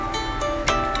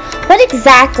What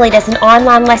exactly does an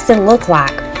online lesson look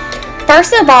like?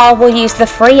 First of all, we'll use the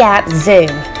free app Zoom.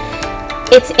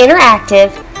 It's interactive.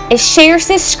 It shares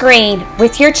the screen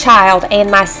with your child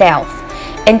and myself.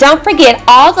 And don't forget,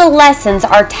 all the lessons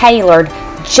are tailored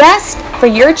just for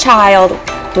your child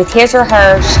with his or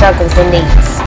her struggles and needs.